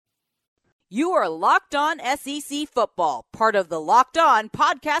You are Locked On SEC Football, part of the Locked On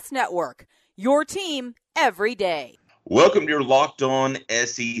Podcast Network, your team every day. Welcome to your Locked On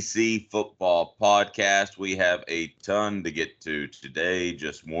SEC Football podcast. We have a ton to get to today,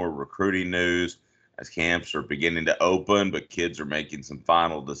 just more recruiting news as camps are beginning to open, but kids are making some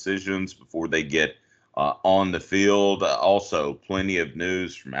final decisions before they get on the field. Also, plenty of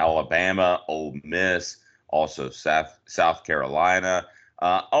news from Alabama, Ole Miss, also South Carolina.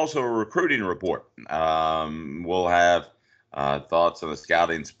 Also, a recruiting report. We'll have thoughts on the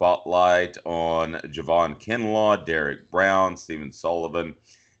scouting spotlight on Javon Kinlaw, Derek Brown, Stephen Sullivan,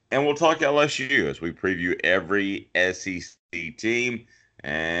 and we'll talk LSU as we preview every SEC team.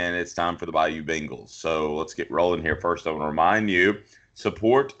 And it's time for the Bayou Bengals. So let's get rolling here. First, I want to remind you,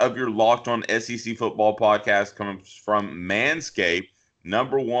 support of your Locked On SEC Football podcast comes from Manscaped,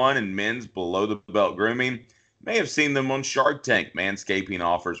 #1 in men's below-the-belt grooming. You may have seen them on Shark Tank. Manscaping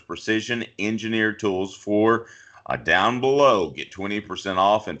offers precision engineered tools for down below. Get 20%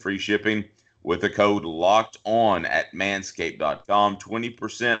 off and free shipping with the code Locked On at manscaped.com.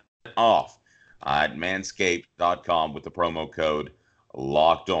 20% off at manscaped.com with the promo code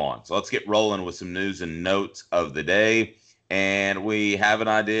Locked On. So let's get rolling with some news and notes of the day. And we have an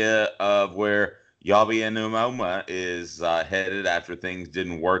idea of where Yabi Anumoma is headed after things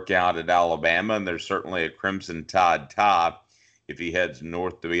didn't work out at Alabama. And there's certainly a Crimson Tide top if he heads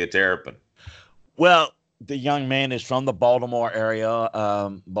north to be a Terrapin. Well, the young man is from the Baltimore area.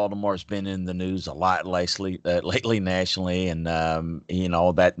 Baltimore's been in the news a lot lately nationally, and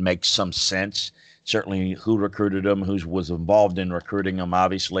that makes some sense. Certainly, who recruited him, who was involved in recruiting him,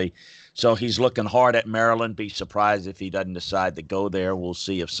 obviously. So he's looking hard at Maryland. Be surprised if he doesn't decide to go there. We'll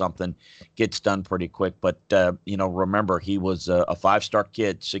see if something gets done pretty quick. But remember, he was a five-star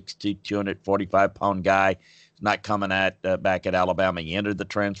kid, 6'2", 245-pound guy. Not coming back at Alabama. He entered the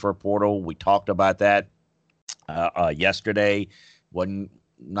transfer portal. We talked about that yesterday. Wasn't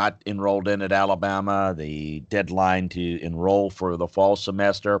not enrolled in at Alabama. The deadline to enroll for the fall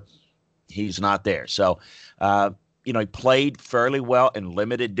semester, he's not there. So, he played fairly well in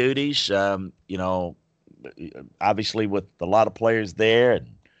limited duties. Obviously with a lot of players there and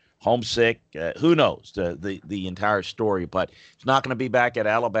homesick. Who knows the entire story, but he's not going to be back at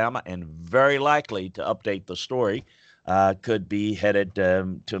Alabama, and very likely to update the story. Could be headed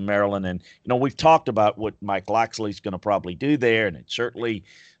to Maryland. And, we've talked about what Mike Locksley's going to probably do there, and it's certainly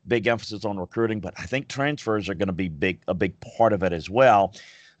big emphasis on recruiting, but I think transfers are going to be a big part of it as well.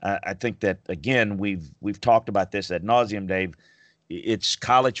 I think that, again, we've talked about this ad nauseum, Dave. It's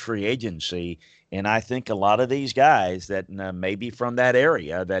college free agency, and I think a lot of these guys that maybe from that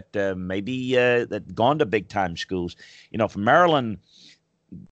area that that gone to big-time schools, from Maryland,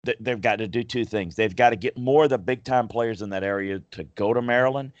 they've got to do two things. They've got to get more of the big-time players in that area to go to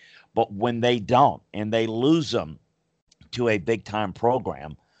Maryland, but when they don't and they lose them to a big-time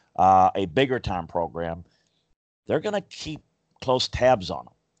program, a bigger-time program, they're going to keep close tabs on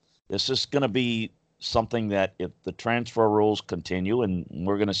them. This is going to be something that if the transfer rules continue, and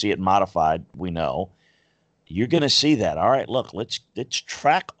we're going to see it modified, we know, you're going to see that. All right, look, let's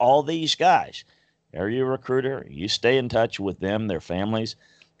track all these guys. Area recruiter, you stay in touch with them, their families.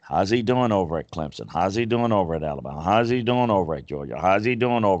 How's he doing over at Clemson? How's he doing over at Alabama? How's he doing over at Georgia? How's he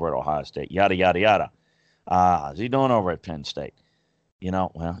doing over at Ohio State? Yada, yada, yada. How's he doing over at Penn State?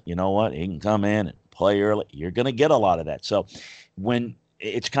 Well, you know what? He can come in and play early. You're going to get a lot of that. So when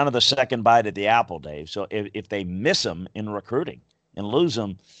it's kind of the second bite at the apple, Dave. So if they miss him in recruiting and lose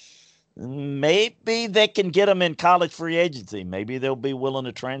him, maybe they can get him in college free agency. Maybe they'll be willing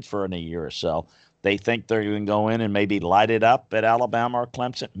to transfer in a year or so. They think they're going to go in and maybe light it up at Alabama or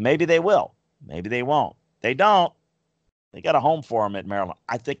Clemson. Maybe they will. Maybe they won't. They don't. They got a home for him at Maryland.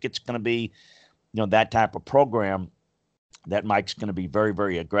 I think it's going to be, that type of program that Mike's going to be very,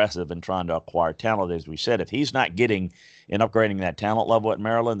 very aggressive in trying to acquire talent. As we said, if he's not getting and upgrading that talent level at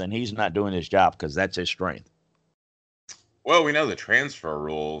Maryland, then he's not doing his job, because that's his strength. Well, we know the transfer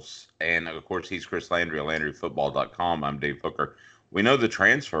rules, and of course, he's Chris Landry at LandryFootball.com. I'm Dave Hooker. We know the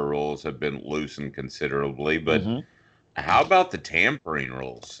transfer rules have been loosened considerably, but how about the tampering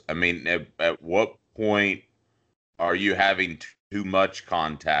rules? I mean, at what point are you having too much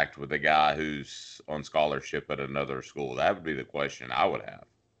contact with a guy who's on scholarship at another school? That would be the question I would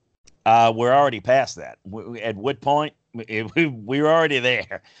have. We're already past that. At what point? We're already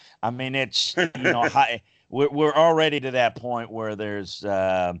there. I mean, it's, we're already to that point where there's,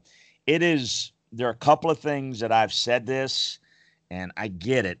 there are a couple of things that I've said this, and I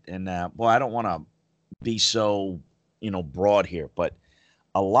get it. And, I don't want to be so, broad here, but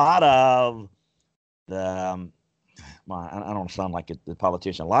a lot of the, I don't sound like the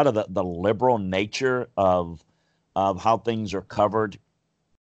politician. A lot of the liberal nature of how things are covered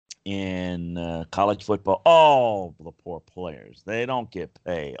in college football. Oh, the poor players, they don't get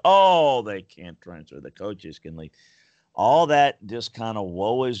paid. Oh, they can't transfer. The coaches can leave. All that just kind of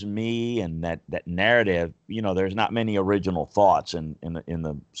woe is me, and that narrative. There's not many original thoughts in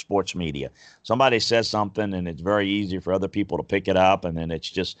the sports media. Somebody says something, and it's very easy for other people to pick it up, and then it's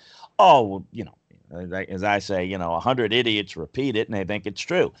just, oh, as I say, 100 idiots repeat it, and they think it's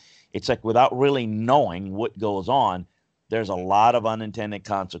true. It's like without really knowing what goes on, there's a lot of unintended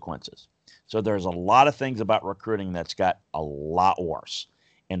consequences. So there's a lot of things about recruiting that's got a lot worse.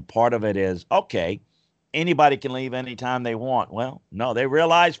 And part of it is, okay, anybody can leave anytime they want. Well, no, they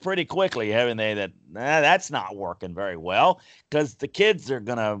realize pretty quickly, haven't they, that that's not working very well because the kids are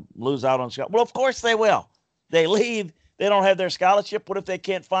going to lose out on scholarship. Well, of course they will. They leave. They don't have their scholarship. What if they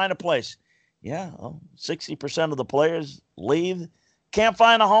can't find a place? Yeah, 60% of the players leave, can't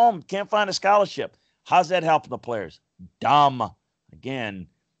find a home, can't find a scholarship. How's that helping the players? Dumb. Again,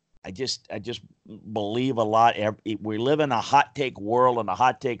 I just believe a lot. We live in a hot take world and a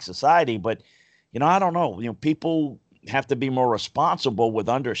hot take society, but I don't know. People have to be more responsible with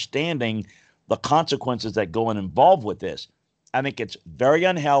understanding the consequences that go involved with this. I think it's very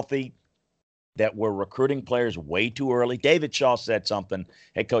unhealthy that we're recruiting players way too early. David Shaw said something,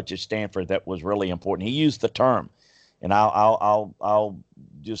 head coach at Stanford, that was really important. He used the term, and I'll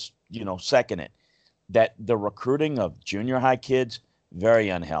just second it, that the recruiting of junior high kids, very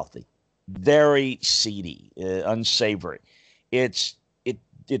unhealthy, very seedy, unsavory. It's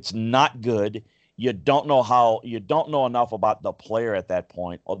not good. You don't know enough about the player at that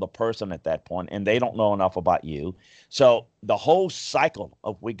point or the person at that point, and they don't know enough about you. So the whole cycle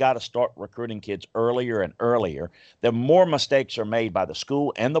of we got to start recruiting kids earlier and earlier, the more mistakes are made by the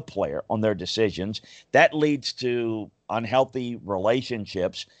school and the player on their decisions. That leads to unhealthy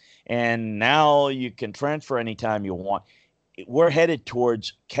relationships, and now you can transfer anytime you want. We're headed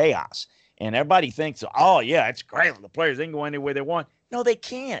towards chaos, and everybody thinks, oh, yeah, it's great. The players can go anywhere they want. No, they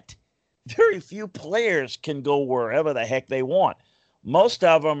can't. Very few players can go wherever the heck they want. Most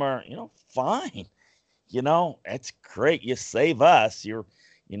of them are, fine. It's great. You save us. You're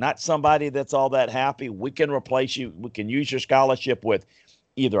not somebody that's all that happy. We can replace you. We can use your scholarship with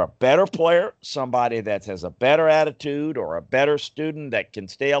either a better player, somebody that has a better attitude, or a better student that can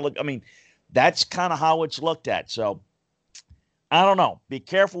stay. I mean, that's kind of how it's looked at. So I don't know. Be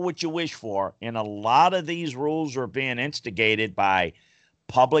careful what you wish for. And a lot of these rules are being instigated by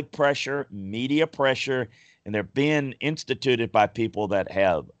public pressure, media pressure, and they're being instituted by people that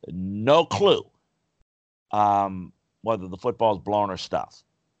have no clue whether the football is blown or stuffed.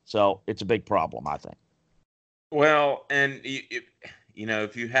 So it's a big problem, I think. Well, and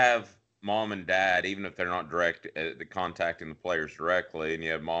if you have mom and dad, even if they're not contacting the players directly, and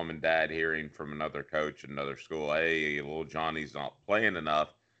you have mom and dad hearing from another coach at another school, hey, little Johnny's not playing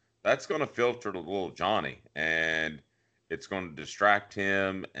enough, that's going to filter to little Johnny, and it's going to distract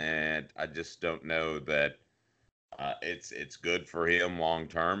him, and I just don't know that it's good for him long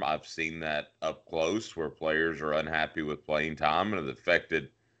term. I've seen that up close where players are unhappy with playing time and it affected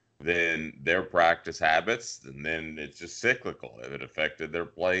then their practice habits, and then it's just cyclical. It affected their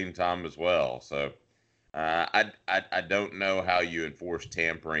playing time as well. So I don't know how you enforce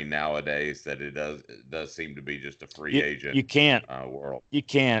tampering nowadays. That it does seem to be just a free agent. You can't world. You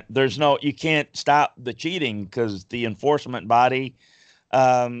can't. You can't stop the cheating because the enforcement body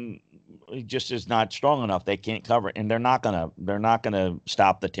just is not strong enough. They can't cover it, and they're not gonna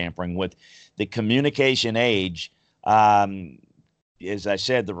stop the tampering with the communication age. As I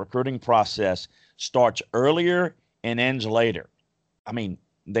said, the recruiting process starts earlier and ends later. I mean,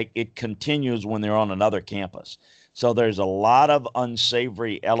 it continues when they're on another campus. So there's a lot of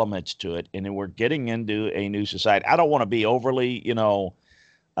unsavory elements to it, and we're getting into a new society. I don't want to be overly,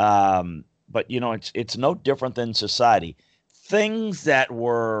 but it's no different than society. Things that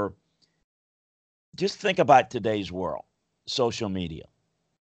were, just think about today's world, social media.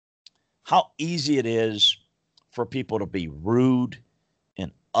 How easy it is for people to be rude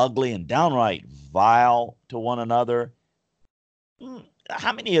and ugly and downright vile to one another.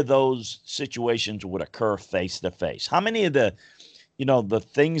 How many of those situations would occur face to face? How many of the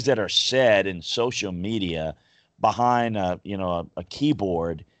things that are said in social media behind a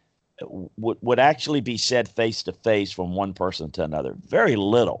keyboard would actually be said face to face from one person to another? Very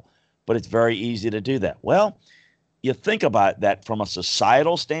little, but it's very easy to do that. Well, you think about that from a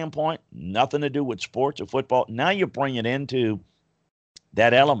societal standpoint, nothing to do with sports or football. Now you bring it into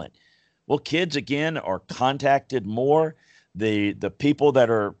that element. Well, kids, again, are contacted more. the people that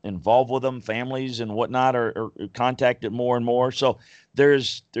are involved with them, families and whatnot, are contacted more and more. So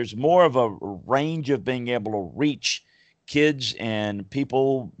there's more of a range of being able to reach kids and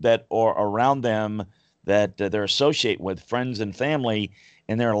people that are around them that they're associated with, friends and family.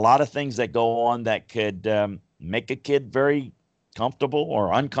 And there are a lot of things that go on that could make a kid very comfortable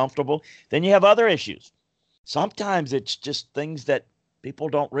or uncomfortable. Then you have other issues. Sometimes it's just things that people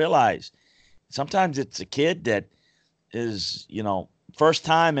don't realize. Sometimes it's a kid that is, first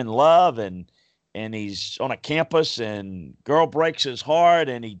time in love, and he's on a campus and girl breaks his heart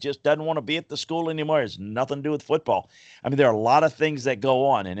and he just doesn't want to be at the school anymore. It has nothing to do with football. I mean, there are a lot of things that go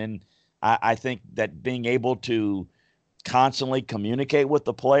on. And then I think that being able to constantly communicate with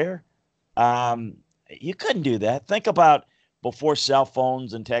the player, you couldn't do that. Think about before cell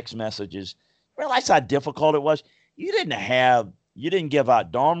phones and text messages. Realize how difficult it was. You didn't give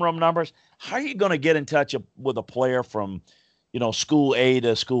out dorm room numbers. How are you going to get in touch with a player from, school A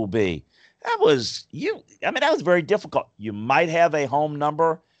to school B? That was very difficult. You might have a home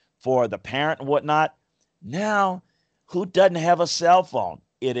number for the parent and whatnot. Now, who doesn't have a cell phone?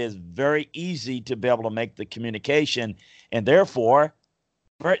 It is very easy to be able to make the communication, and therefore,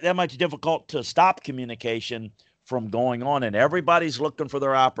 that much difficult to stop communication from going on. And everybody's looking for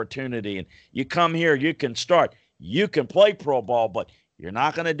their opportunity. And you come here, you can start. You can play pro ball, but you're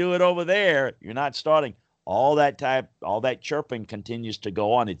not going to do it over there. You're not starting. All that chirping continues to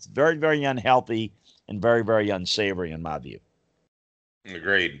go on. It's very, very unhealthy and very, very unsavory in my view.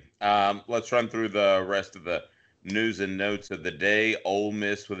 Agreed. Let's run through the rest of the news and notes of the day. Ole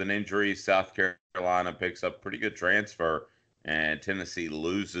Miss with an injury. South Carolina picks up pretty good transfer, and Tennessee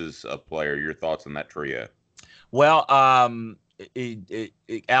loses a player. Your thoughts on that trio? Well,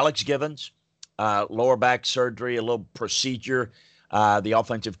 Alex Givens, lower back surgery, a little procedure. The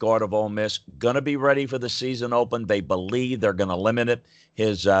offensive guard of Ole Miss, going to be ready for the season open. They believe they're going to limit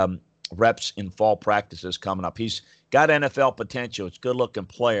his reps in fall practices coming up. He's got NFL potential. It's a good-looking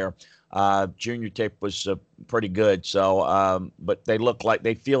player. Junior tape was pretty good. So, but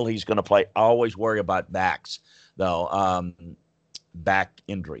they feel he's going to play. I always worry about backs, though, back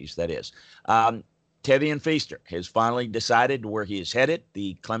injuries, that is. Tevian Feaster has finally decided where he is headed,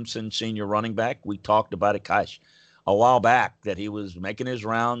 the Clemson senior running back. We talked about it, a while back, that he was making his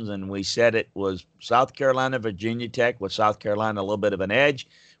rounds, and we said it was South Carolina, Virginia Tech, with South Carolina a little bit of an edge.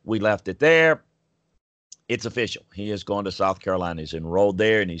 We left it there. It's official. He is going to South Carolina. He's enrolled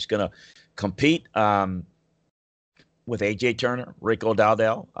there, and he's going to compete with A.J. Turner, Rico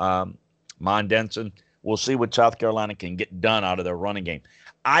Dowdell, Mon Denson. We'll see what South Carolina can get done out of their running game.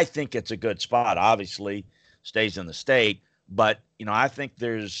 I think it's a good spot. Obviously, stays in the state, but I think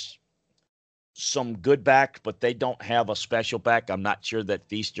there's some good backs, but they don't have a special back. I'm not sure that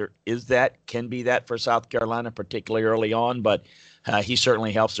Feaster can be that for South Carolina, particularly early on, but he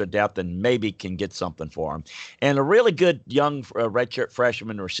certainly helps their depth and maybe can get something for him. And a really good young redshirt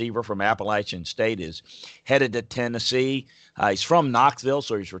freshman receiver from Appalachian State is headed to Tennessee. He's from Knoxville,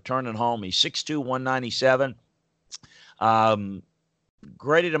 so he's returning home. He's 6'2", 197.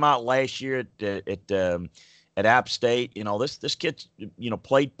 Graded him out last year at App State. This kid,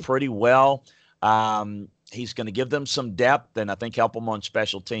 played pretty well. He's going to give them some depth and I think help them on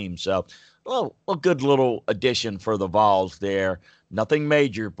special teams. So a good little addition for the Vols there. Nothing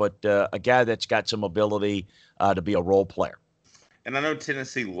major, but a guy that's got some ability to be a role player. And I know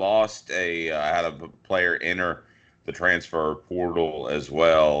Tennessee had a player enter the transfer portal as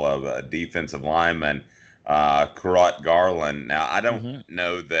well, of a defensive lineman, Kurrat Garland. Now, I don't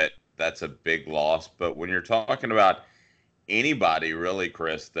know that that's a big loss, but when you're talking about anybody really,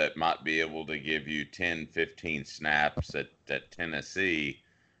 Chris, that might be able to give you 10, 15 snaps at Tennessee,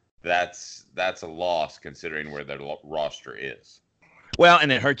 that's a loss considering where their roster is. Well,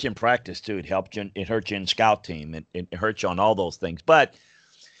 and it hurts you in practice too. It hurts you in scout team. It hurts you on all those things. But,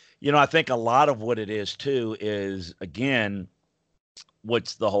 I think a lot of what it is too is, again,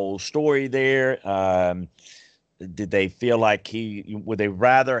 what's the whole story there? Did they feel like would they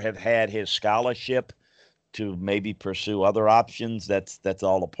rather have had his scholarship to maybe pursue other options? That's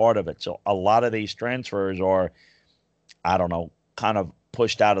all a part of it. So a lot of these transfers are, I don't know, kind of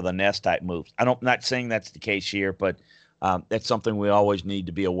pushed out of the nest type moves. I'm not saying that's the case here, but that's something we always need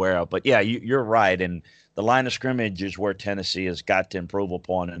to be aware of. But yeah, you're right. And the line of scrimmage is where Tennessee has got to improve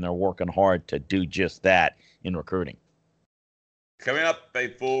upon, and they're working hard to do just that in recruiting. Coming up, a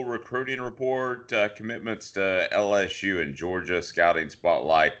full recruiting report, commitments to LSU and Georgia, scouting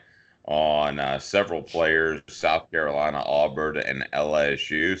spotlight on several players, South Carolina, Auburn, and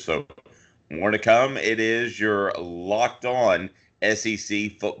LSU. So more to come. It is your Locked On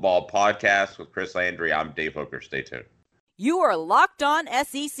SEC Football Podcast with Chris Landry. I'm Dave Hooker. Stay tuned. You are Locked On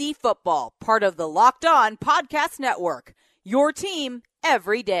SEC Football, part of the Locked On Podcast Network, your team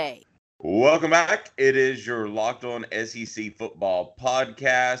every day. Welcome back. It is your Locked On SEC Football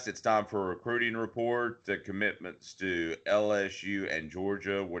podcast. It's time for a recruiting report. The commitments to LSU and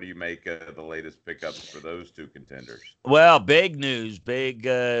Georgia. What do you make of the latest pickups for those two contenders? Well, big news, big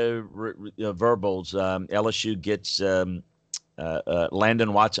verbals. LSU gets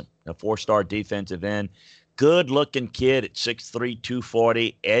Landon Watson, a four-star defensive end. Good-looking kid at 6'3",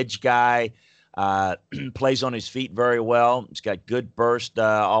 240, edge guy. Plays on his feet very well. He's got good burst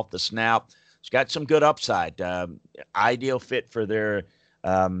off the snap. He's got some good upside. Ideal fit for their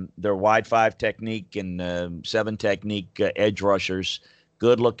wide five technique and seven technique edge rushers.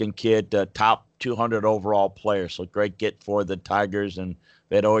 Good-looking kid, top 200 overall player. So great get for the Tigers and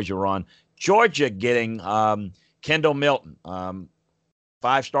Ed Orgeron. Georgia getting Kendall Milton,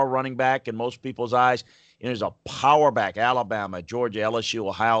 five-star running back in most people's eyes. He's a power back, Alabama, Georgia, LSU,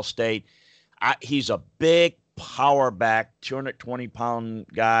 Ohio State. He's a big power back, 220-pound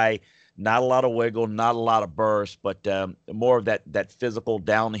guy, not a lot of wiggle, not a lot of burst, but more of that physical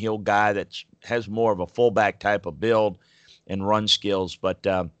downhill guy that has more of a fullback type of build and run skills, but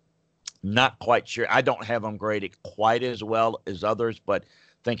not quite sure. I don't have him graded quite as well as others, but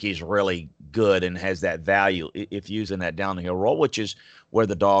think he's really good and has that value if using that downhill role, which is where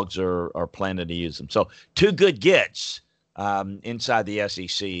the Dogs are planning to use him. So two good gets inside the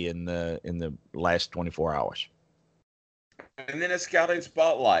SEC in the last 24 hours. And then a scouting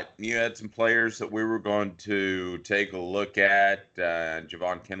spotlight. You had some players that we were going to take a look at.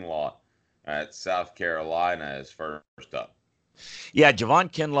 Javon Kinlaw at South Carolina is first up. Yeah,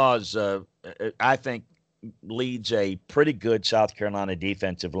 Javon Kinlaw's, I think, leads a pretty good South Carolina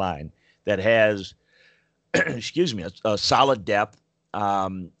defensive line that has, a solid depth.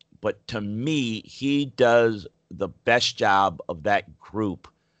 But to me, he does the best job of that group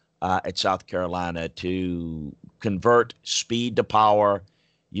at South Carolina to convert speed to power,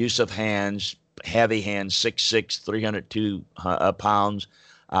 use of hands, heavy hands, 6'6", 302 pounds.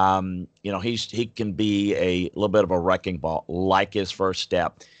 He can be a little bit of a wrecking ball, like his first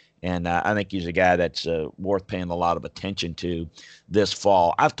step. And I think he's a guy that's worth paying a lot of attention to this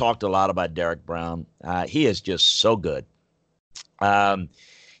fall. I've talked a lot about Derek Brown. He is just so good. He's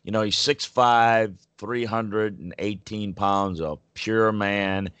 6'5", 318 pounds, a pure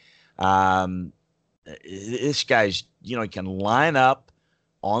man. This guy's, he can line up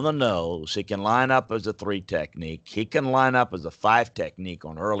on the nose. He can line up as a 3 technique. He can line up as a 5 technique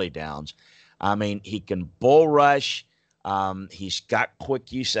on early downs. I mean, he can bull rush. He's got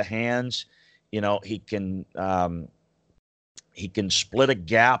quick use of hands. He can split a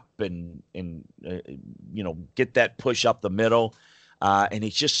gap and get that push up the middle. And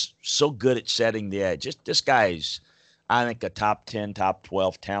he's just so good at setting the edge. This guy's, I think, a top 10, top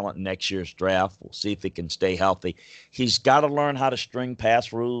 12 talent in next year's draft. We'll see if he can stay healthy. He's got to learn how to string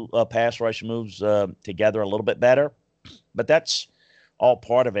pass rush moves together a little bit better, but that's all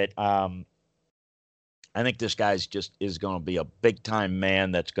part of it. I think this guy's is going to be a big-time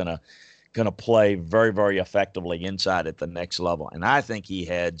man that's going to play very, very effectively inside at the next level. And I think he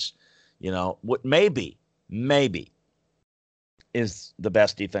heads, what maybe is the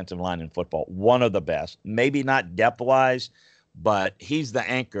best defensive line in football, one of the best. Maybe not depth-wise, but he's the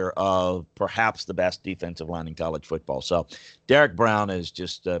anchor of perhaps the best defensive line in college football. So Derek Brown has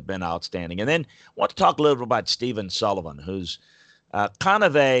just been outstanding. And then I want to talk a little bit about Stephen Sullivan, who's kind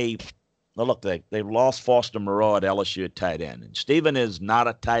of a – look, they lost Foster Moreau at LSU at tight end. And Stephen is not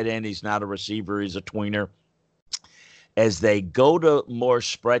a tight end. He's not a receiver. He's a tweener. As they go to more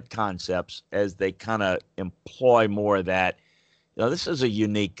spread concepts, as they kind of employ more of that, this is a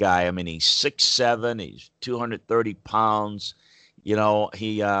unique guy. I mean, he's 6'7", he's 230 pounds. He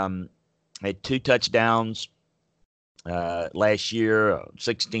had 2 touchdowns last year,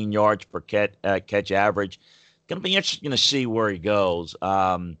 16 yards per catch average. Going to be interesting to see where he goes.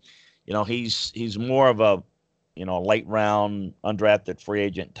 He's more of a, late round undrafted free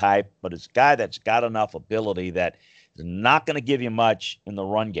agent type, but it's a guy that's got enough ability that is not going to give you much in the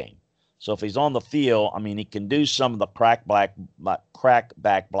run game. So if he's on the field, I mean, he can do some of the crack back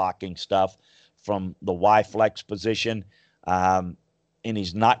blocking stuff from the Y flex position. And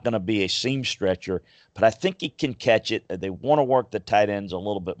he's not going to be a seam stretcher, but I think he can catch it. They want to work the tight ends a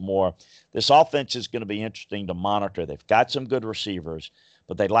little bit more. This offense is going to be interesting to monitor. They've got some good receivers,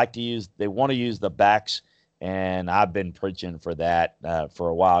 but they want to use the backs, and I've been preaching for that for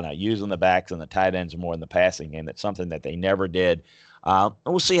a while now, using the backs and the tight ends more in the passing game. That's something that they never did. And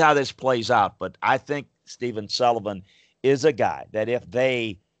we'll see how this plays out, but I think Stephen Sullivan is a guy that if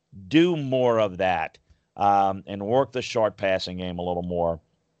they do more of that, and work the short passing game a little more,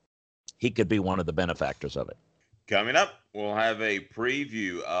 he could be one of the benefactors of it. Coming up, we'll have a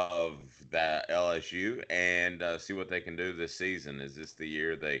preview of that LSU and see what they can do this season. Is this the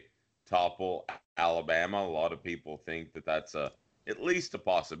year they topple Alabama? A lot of people think that that's at least a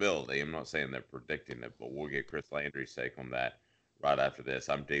possibility. I'm not saying they're predicting it, but we'll get Chris Landry's take on that right after this.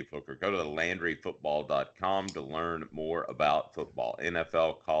 I'm Dave Hooker. Go to LandryFootball.com to learn more about football,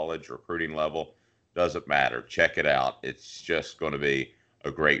 NFL, college, recruiting level. Doesn't matter. Check it out. It's just going to be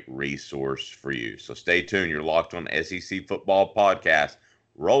a great resource for you. So stay tuned. You're Locked On SEC Football Podcast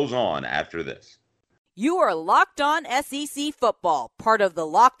rolls on after this. You are Locked On SEC Football, part of the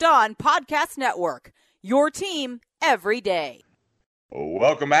Locked On Podcast Network, your team every day.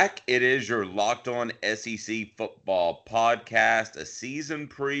 Welcome back. It is your Locked On SEC Football Podcast, a season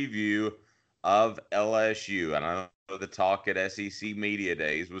preview of LSU. And I know the talk at SEC Media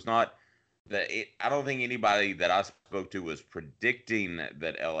Days was not I don't think anybody that I spoke to was predicting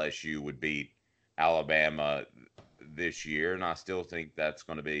that LSU would beat Alabama this year, and I still think that's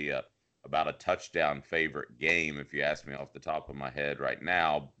going to be about a touchdown favorite game if you ask me off the top of my head right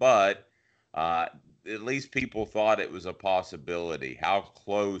now. But at least people thought it was a possibility. How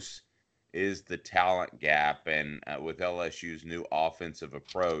close is the talent gap? And with LSU's new offensive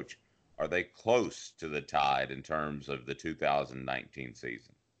approach, are they close to the Tide in terms of the 2019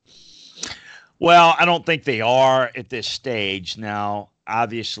 season? Well, I don't think they are at this stage. Now,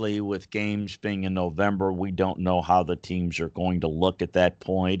 obviously, with games being in November, we don't know how the teams are going to look at that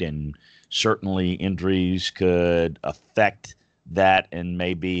point, and certainly injuries could affect that and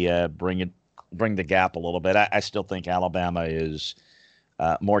maybe bring the gap a little bit. I still think Alabama is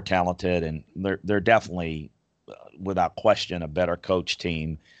more talented, and they're definitely, without question, a better coach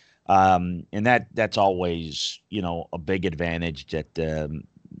team. And that's always, a big advantage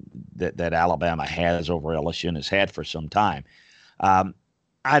that Alabama has over LSU and has had for some time.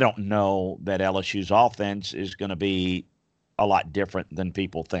 I don't know that LSU's offense is going to be a lot different than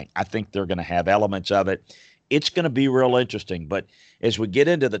people think. I think they're going to have elements of it. It's going to be real interesting. But as we get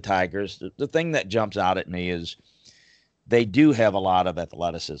into the Tigers, the thing that jumps out at me is they do have a lot of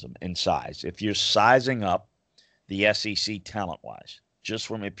athleticism and size. If you're sizing up the SEC talent-wise, just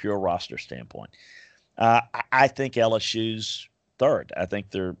from a pure roster standpoint, I think LSU's third. I think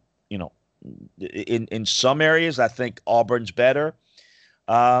they're, in some areas, I think Auburn's better.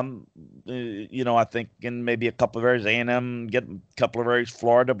 I think in maybe a couple of areas, A&M, get a couple of areas,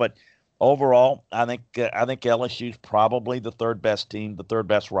 Florida. But overall, I think LSU's probably the third best team, the third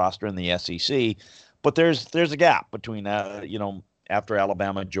best roster in the SEC. But there's a gap between, after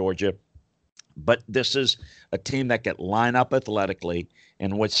Alabama and Georgia. But this is a team that can line up athletically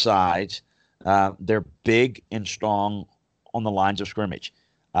and with size. They're big and strong on the lines of scrimmage.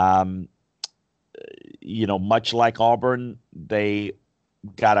 Much like Auburn, they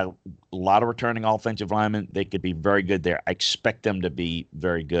got a lot of returning offensive linemen. They could be very good there. I expect them to be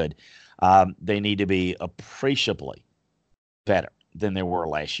very good. They need to be appreciably better than they were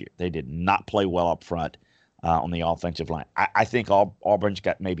last year. They did not play well up front on the offensive line. I think Auburn's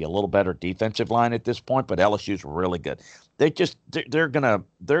got maybe a little better defensive line at this point, but LSU's really good. They're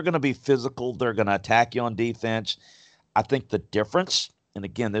gonna be physical. They're gonna attack you on defense. I think the difference, and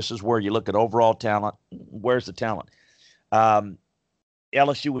again, this is where you look at overall talent. Where's the talent?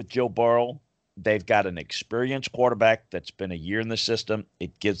 LSU with Joe Burrow, they've got an experienced quarterback that's been a year in the system.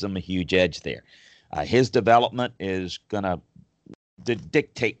 It gives them a huge edge there. His development is going to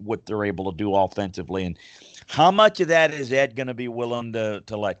dictate what they're able to do offensively. And how much of that is Ed going to be willing to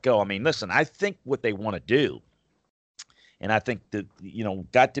let go? I mean, listen, I think what they want to do, and I think that,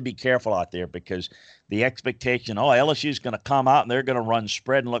 got to be careful out there because the expectation, LSU is going to come out and they're going to run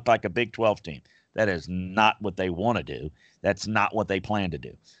spread and look like a Big 12 team. That is not what they want to do. That's not what they plan to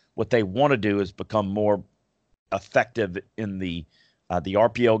do. What they want to do is become more effective in the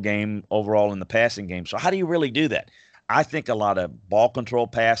RPO game overall in the passing game. So how do you really do that? I think a lot of ball control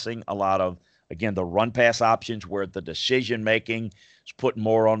passing, a lot of, again, the run pass options where the decision making is put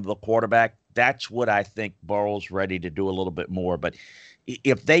more onto the quarterback. That's what I think Burrow's ready to do a little bit more. But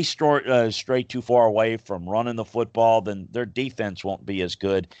if they stray too far away from running the football, then their defense won't be as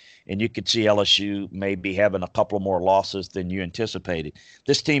good. And you could see LSU maybe having a couple more losses than you anticipated.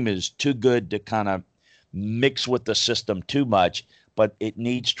 This team is too good to kind of mix with the system too much, but it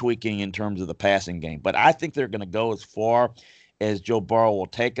needs tweaking in terms of the passing game. But I think they're going to go as far as Joe Burrow will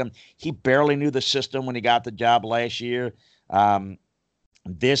take them. He barely knew the system when he got the job last year.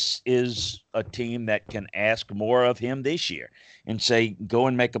 This is a team that can ask more of him this year and say, go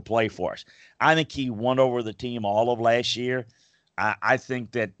and make a play for us. I think he won over the team all of last year. I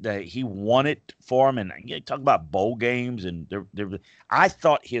think that he won it for him. And you talk about bowl games, and I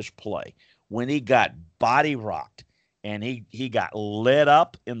thought his play when he got body rocked and he got lit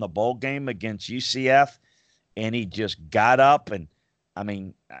up in the bowl game against UCF, and he just got up, and I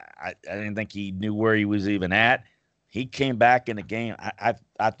mean, I didn't think he knew where he was even at. He came back in the game.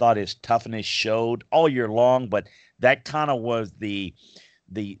 I thought his toughness showed all year long, but that kind of was the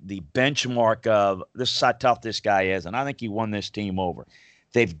benchmark of this is how tough this guy is, and I think he won this team over.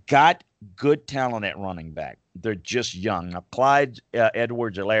 They've got good talent at running back. They're just young. Now, Clyde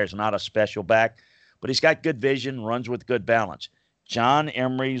Edwards-Helaire is not a special back, but he's got good vision, runs with good balance. John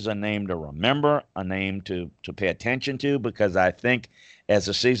Emery's a name to remember, a name to pay attention to, because I think as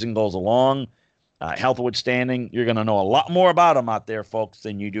the season goes along, health withstanding, you're going to know a lot more about him out there, folks,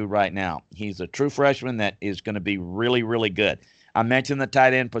 than you do right now. He's a true freshman that is going to be really, really good. I mentioned the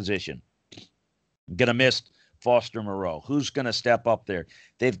tight end position. Going to miss Foster Moreau. Who's going to step up there?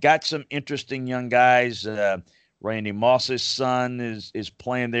 They've got some interesting young guys. Randy Moss's son is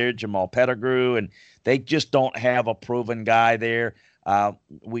playing there, Jamal Pettigrew, and they just don't have a proven guy there.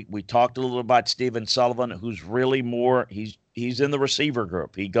 We talked a little about Stephen Sullivan, who's really more he's in the receiver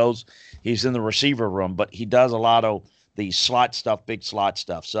group. He's in the receiver room, but he does a lot of the slot stuff, big slot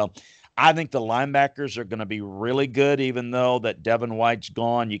stuff. So I think the linebackers are going to be really good, even though that Devin White's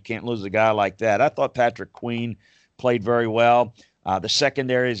gone. You can't lose a guy like that. I thought Patrick Queen played very well. The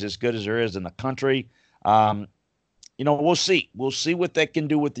secondary is as good as there is in the country. We'll see. We'll see what they can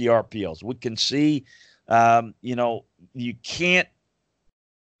do with the RPOs. We can see, you can't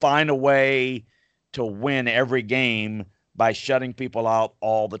find a way to win every game by shutting people out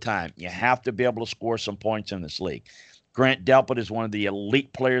all the time. You have to be able to score some points in this league. Grant Delpit is one of the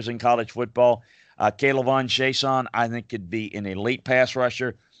elite players in college football. K'Lavon Chaisson, I think, could be an elite pass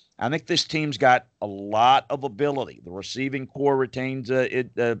rusher. I think this team's got a lot of ability. The receiving core retains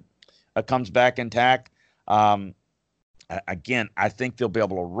comes back intact. Again, I think they'll be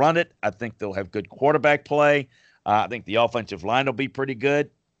able to run it. I think they'll have good quarterback play. I think the offensive line will be pretty good.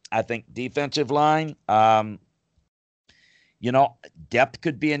 I think defensive line, depth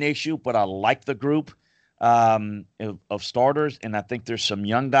could be an issue, but I like the group of starters, and I think there's some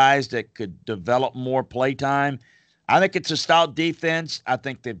young guys that could develop more play time. I think it's a stout defense. I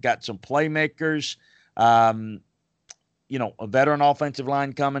think they've got some playmakers. A veteran offensive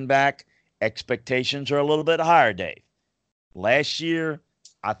line coming back. Expectations are a little bit higher, Dave. Last year,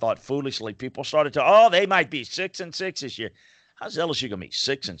 I thought foolishly people started to, they might be 6-6 this year. How's LSU going to be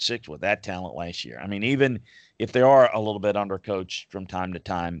 6-6 with that talent last year? I mean, even if they are a little bit undercoached from time to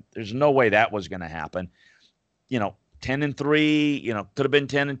time, there's no way that was going to happen. 10-3, could have been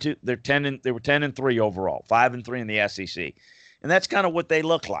 10-2. They were 10-3 overall, 5-3 in the SEC. And that's kind of what they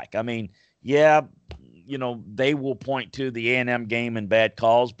look like. I mean, yeah, they will point to the A&M game and bad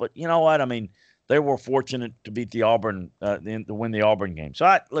calls, but you know what? I mean, they were fortunate to beat the Auburn, to win the Auburn game.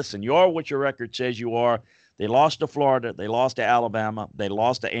 So, listen, you are what your record says you are. They lost to Florida. They lost to Alabama. They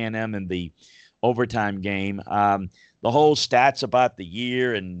lost to A&M in the overtime game. The whole stats about the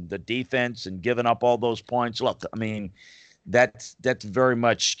year and the defense and giving up all those points. Look, I mean, that's very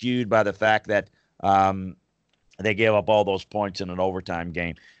much skewed by the fact that they gave up all those points in an overtime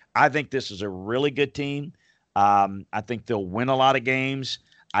game. I think this is a really good team. I think they'll win a lot of games.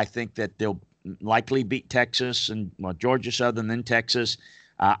 I think that they'll likely beat Texas and Georgia Southern, then Texas.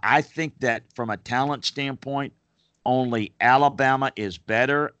 I think that from a talent standpoint, only Alabama is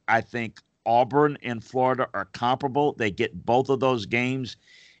better. I think Auburn and Florida are comparable. They get both of those games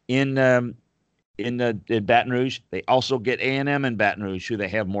in Baton Rouge. They also get A&M in Baton Rouge, who they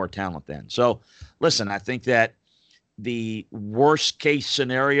have more talent than. So, listen, I think that the worst case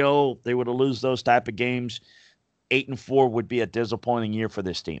scenario, they were to lose those type of games, 8-4 would be a disappointing year for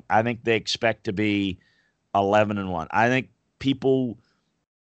this team. I think they expect to be 11-1. I think people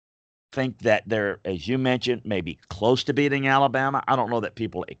think that they're, as you mentioned, maybe close to beating Alabama. I don't know that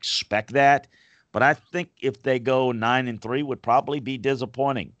people expect that, but I think if they go 9-3 would probably be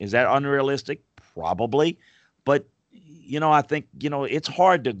disappointing. Is that unrealistic? Probably. But, I think, it's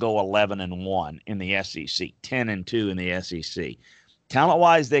hard to go 11-1 in the SEC, 10-2 in the SEC.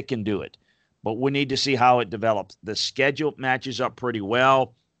 Talent-wise, they can do it, but we need to see how it develops. The schedule matches up pretty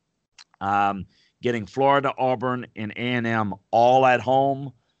well. Getting Florida, Auburn, and A&M all at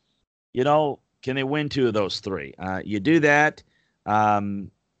home, can they win two of those three? You do that,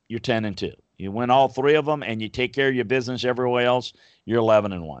 you're 10-2. You win all three of them, and you take care of your business everywhere else, you're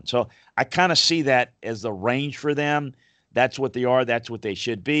 11-1. So I kind of see that as the range for them. That's what they are. That's what they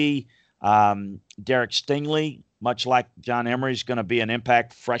should be. Derek Stingley, much like John Emery, is going to be an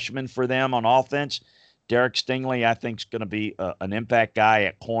impact freshman for them on offense. Derek Stingley, I think, is going to be an impact guy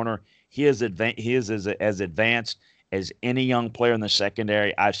at corner. He is as advanced as any young player in the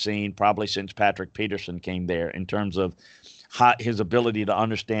secondary I've seen probably since Patrick Peterson came there in terms of his ability to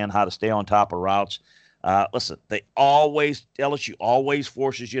understand how to stay on top of routes. Listen, LSU always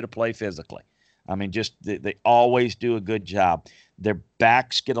forces you to play physically. I mean, they always do a good job. Their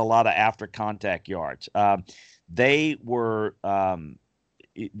backs get a lot of after contact yards. Their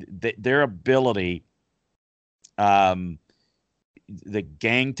ability, the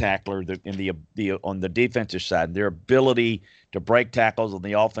gang tackler on the defensive side, their ability to break tackles on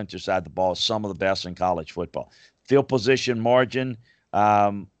the offensive side of the ball is some of the best in college football. Field position margin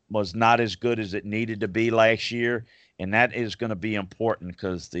was not as good as it needed to be last year, and that is going to be important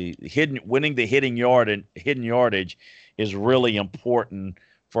because winning the hidden yardage is really important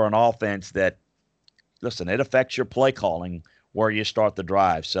for an offense that, listen, it affects your play calling where you start the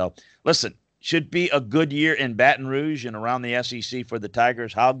drive. So, listen, should be a good year in Baton Rouge and around the SEC for the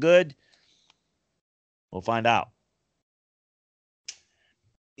Tigers. How good? We'll find out.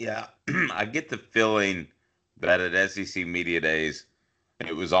 Yeah, I get the feeling that at SEC Media Days,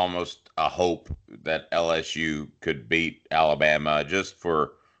 it was almost a hope that LSU could beat Alabama just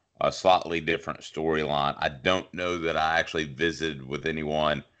for a slightly different storyline. I don't know that I actually visited with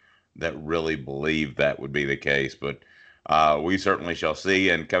anyone that really believed that would be the case, but we certainly shall see.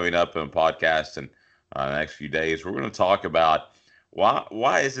 And coming up in a podcast in the next few days, we're going to talk about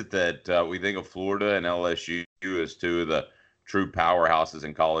why is it that we think of Florida and LSU as two of the true powerhouses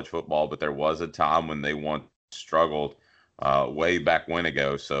in college football, but there was a time when they once struggled way back when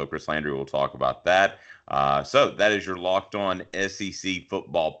ago. So Chris Landry will talk about that. So that is your Locked On SEC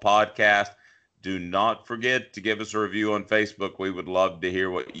Football podcast. Do not forget to give us a review on Facebook. We would love to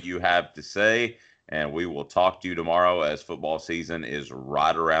hear what you have to say. And we will talk to you tomorrow as football season is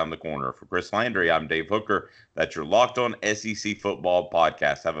right around the corner. For Chris Landry, I'm Dave Hooker. That's your Locked On SEC Football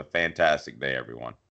podcast. Have a fantastic day, everyone.